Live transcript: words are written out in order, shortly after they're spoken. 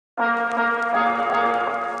Believe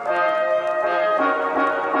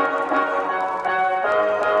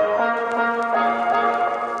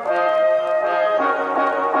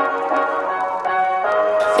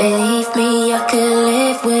me, I could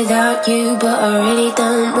live without you, but I really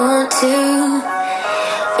don't want to.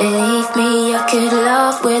 Believe me, I could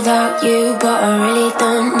love without you, but I really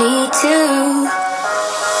don't need to.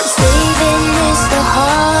 'Cause leaving is the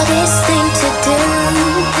hardest thing to do.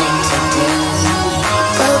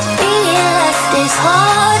 But being left is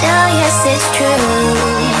hard, oh yes it's true.